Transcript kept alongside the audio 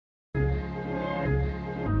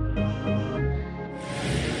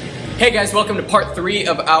Hey guys, welcome to part 3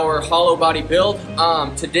 of our hollow body build.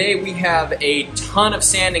 Today we have a ton of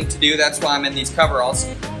sanding to do, that's why I'm in these coveralls.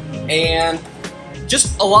 And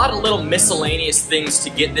just a lot of little miscellaneous things to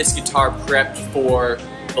get this guitar prepped for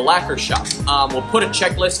the lacquer shop. We'll put a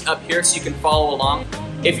checklist up here so you can follow along.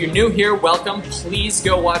 If you're new here, welcome. Please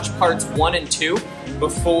go watch parts 1 and 2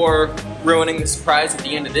 before ruining the surprise at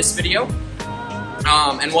the end of this video.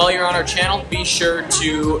 And while you're on our channel, be sure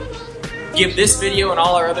to give this video and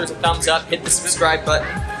all our others a thumbs up, hit the subscribe button.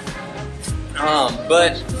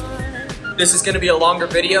 But this is going to be a longer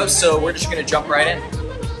video, so we're just going to jump right in.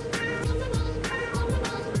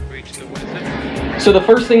 So the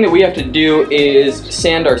first thing that we have to do is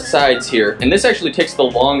sand our sides here, and this actually takes the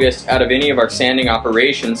longest out of any of our sanding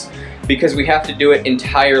operations because we have to do it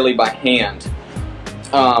entirely by hand.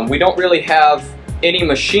 We don't really have any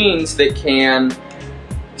machines that can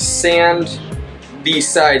sand these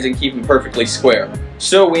sides and keep them perfectly square.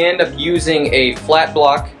 So we end up using a flat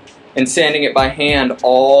block and sanding it by hand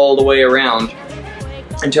all the way around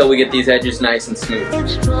until we get these edges nice and smooth.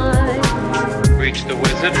 Reach the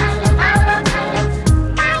wizard.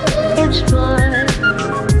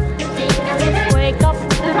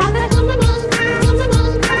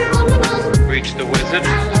 Reach the wizard.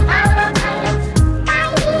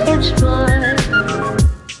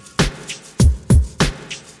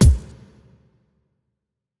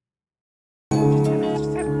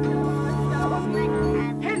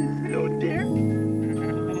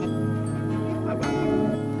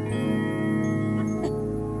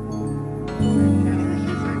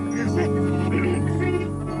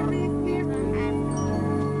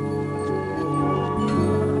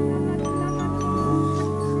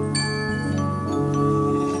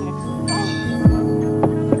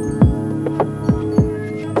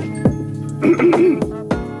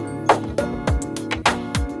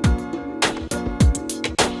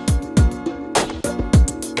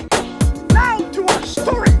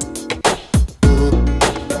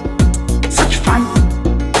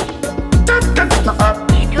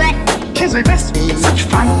 Such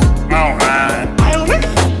fun. Alright. I'll win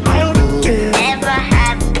again. Never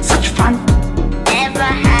had Such fun. ever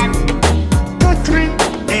had 2, 3,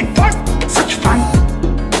 8, 4. Such fun.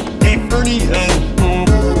 8, 30,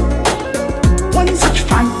 1. Such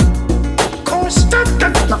fun. Course,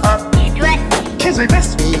 up. regret. Kids are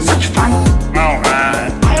best. Such fun.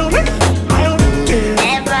 Alright. I'll win again.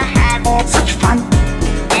 Never had Such fun.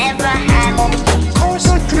 ever had Course,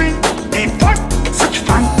 2, 3, 8, 4. Such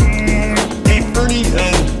fun. 8, 30,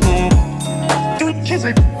 2 kids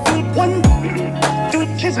are 1. 2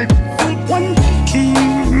 kids are 1.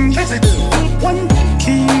 King kids are 1.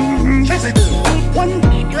 King kids are 1.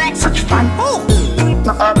 regret. Such fun.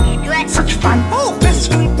 Regret. Such fun.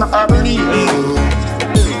 Best. 30.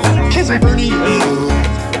 Kids are 30.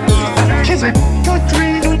 Kids are 2,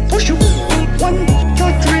 3. Push you. 1, 2,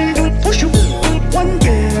 3. Push you. 1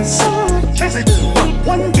 kiss. Kids are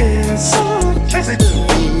 1 kiss. Kids are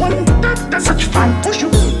 1. That's such fun. Push you.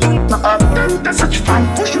 That's such fun.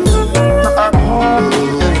 Push you.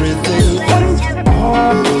 Everything.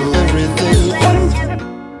 1. Everything.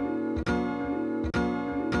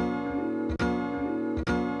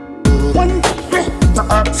 1.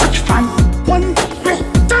 1. Such fun. 1.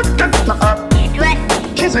 Regret.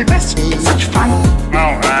 Kids are best. Such fun.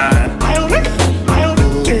 Alright. I'll win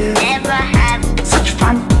again. Never had Such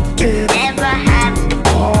fun. Kid. ever had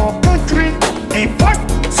 2, 3, 8, 4.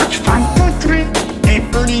 Such fun. 2, 3, 8,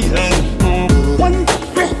 30, 1.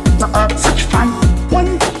 Such fun.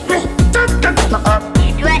 1.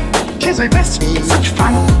 regret. Kids are best. Such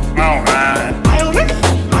fun. Alright. I'll win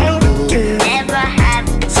again. Never had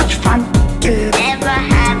Such fun. Kid. ever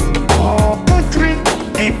had 2, 3,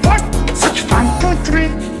 8, 4. Such fun. 2, 3,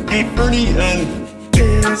 8, 30,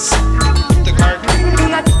 yes. The card. We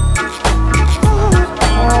have lecture on the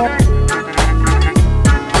card.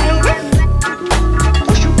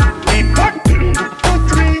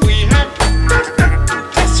 We have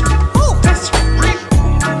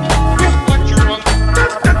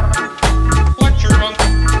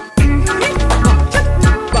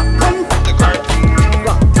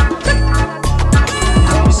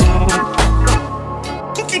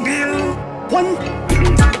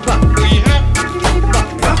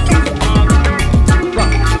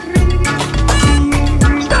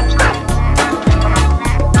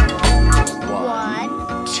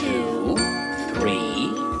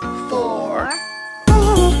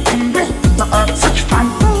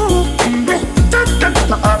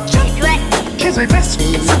Kids are best.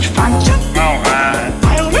 Such fun. Alright.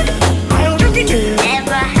 I'll win. I'll jump again.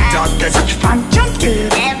 Never had Such fun. Jump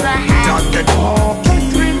again. ever had 2,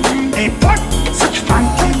 3, 8, 4. Such fun.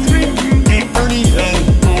 2, 3,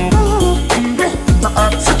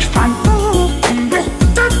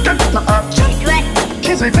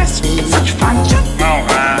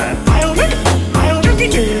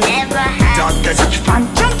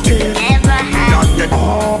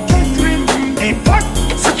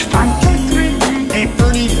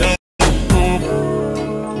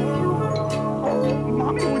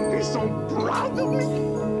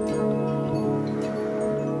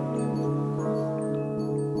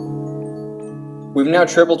 We've now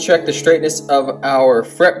triple checked the straightness of our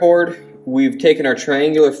fretboard. We've taken our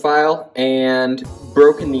triangular file and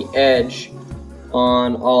broken the edge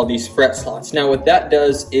on all these fret slots. Now what that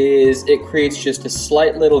does is it creates just a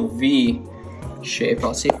slight little V shape.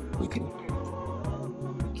 I'll see if we can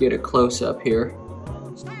get a close up here.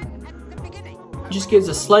 It just gives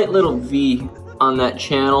a slight little V on that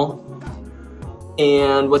channel.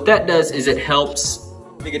 And what that does is it helps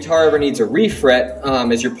if the guitar ever needs a refret,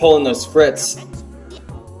 as you're pulling those frets,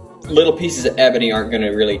 little pieces of ebony aren't going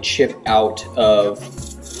to really chip out of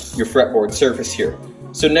your fretboard surface here.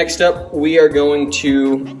 So next up, we are going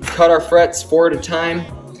to cut our frets 4 at a time,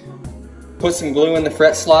 put some glue in the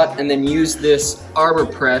fret slot, and then use this arbor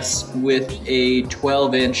press with a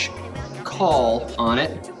 12-inch caul on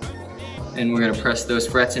it. And we're going to press those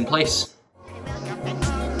frets in place.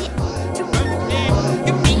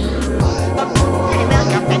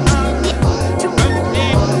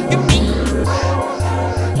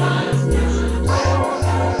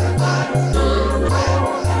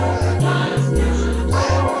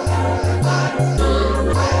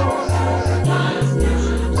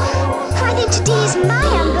 Today's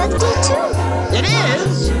my birthday too. It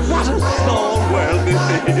is? What a small world this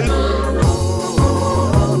is.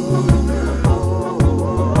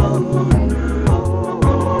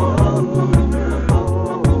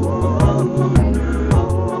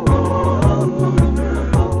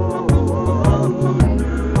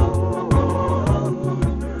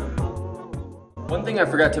 One thing I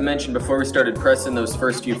forgot to mention before we started pressing those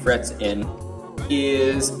first few frets in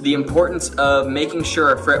is the importance of making sure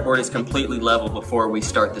our fretboard is completely level before we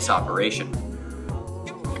start this operation.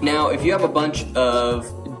 Now, if you have a bunch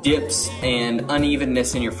of dips and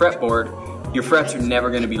unevenness in your fretboard, your frets are never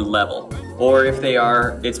going to be level. Or if they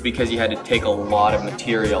are, it's because you had to take a lot of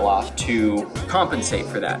material off to compensate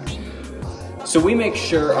for that. So we make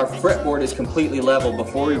sure our fretboard is completely level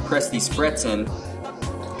before we press these frets in,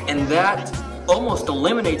 and that almost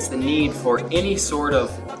eliminates the need for any sort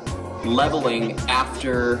of leveling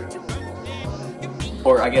after,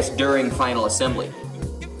 or I guess during final assembly.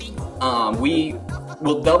 We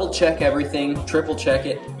will double check everything, triple check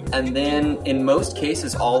it, and then in most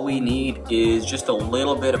cases all we need is just a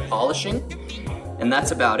little bit of polishing, and that's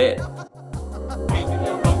about it.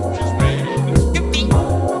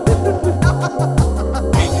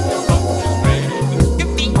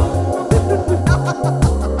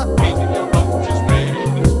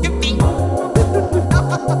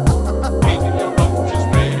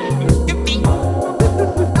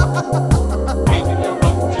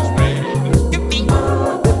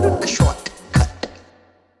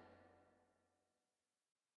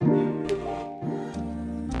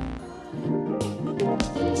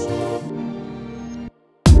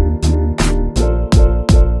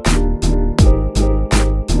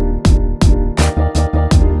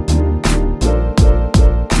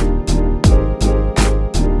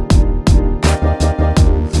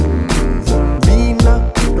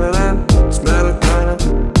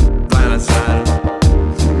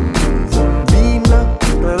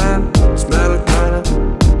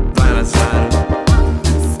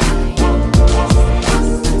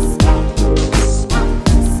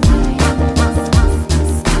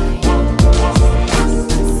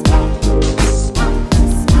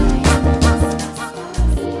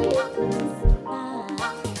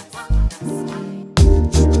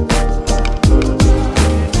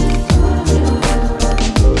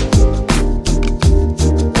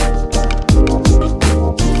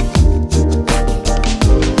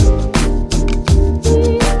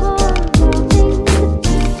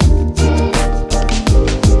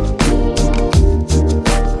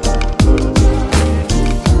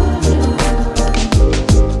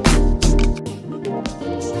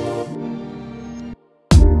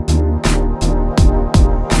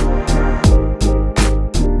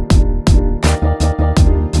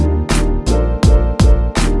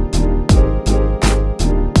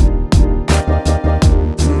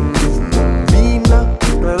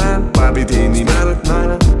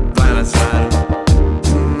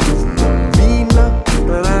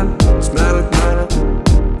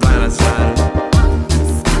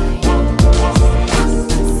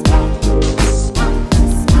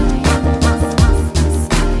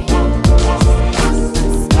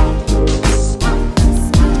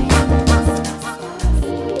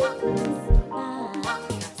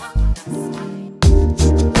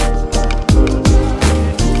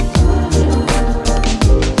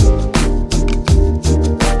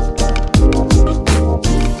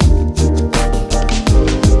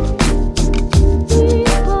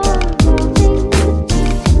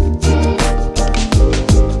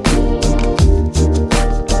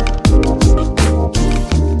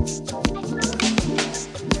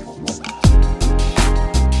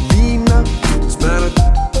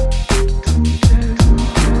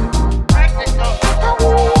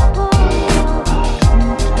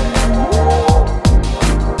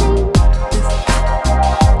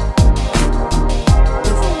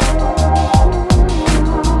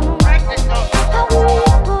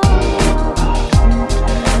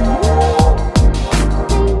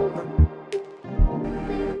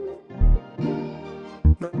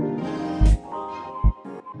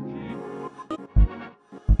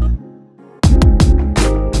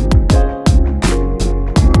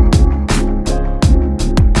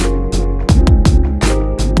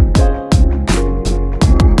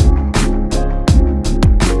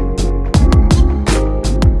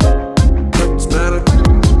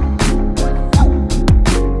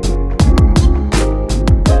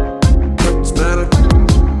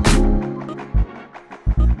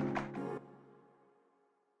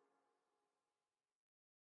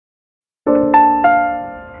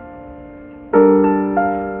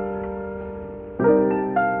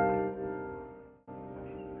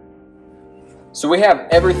 So we have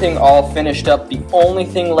everything all finished up. The only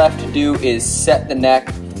thing left to do is set the neck,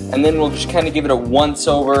 and then we'll just kind of give it a once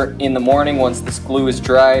over in the morning once this glue is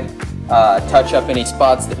dried, touch up any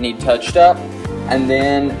spots that need touched up, and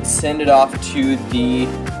then send it off to the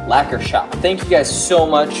lacquer shop. Thank you guys so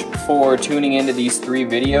much for tuning into these 3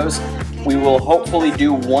 videos. We will hopefully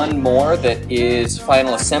do one more that is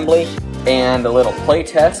final assembly and a little play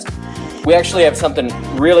test. We actually have something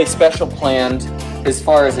really special planned as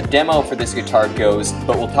far as a demo for this guitar goes,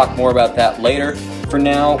 but we'll talk more about that later. For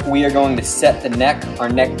now, we are going to set the neck. Our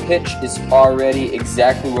neck pitch is already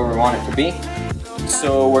exactly where we want it to be.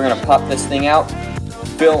 So we're going to pop this thing out,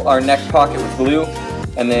 fill our neck pocket with glue,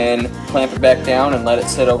 and then clamp it back down and let it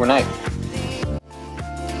sit overnight.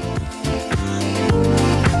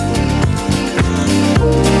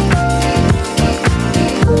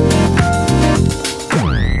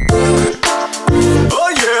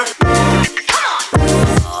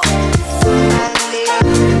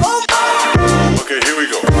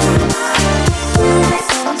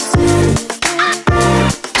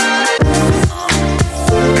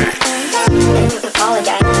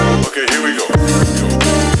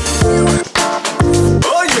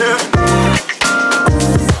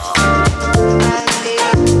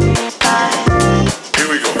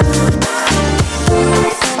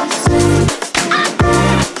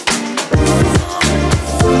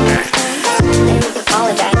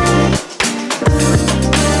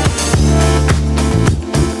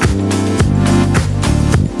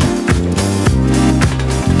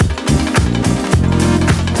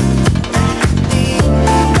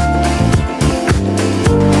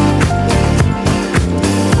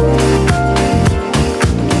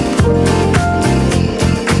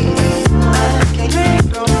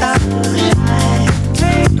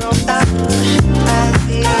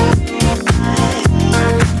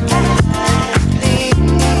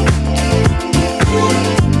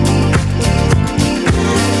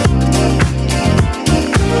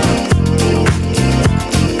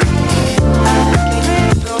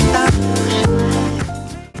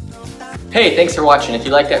 Hey, thanks for watching. If you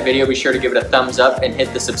liked that video, be sure to give it a thumbs up and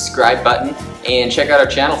hit the subscribe button, and check out our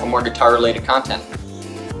channel for more guitar related content.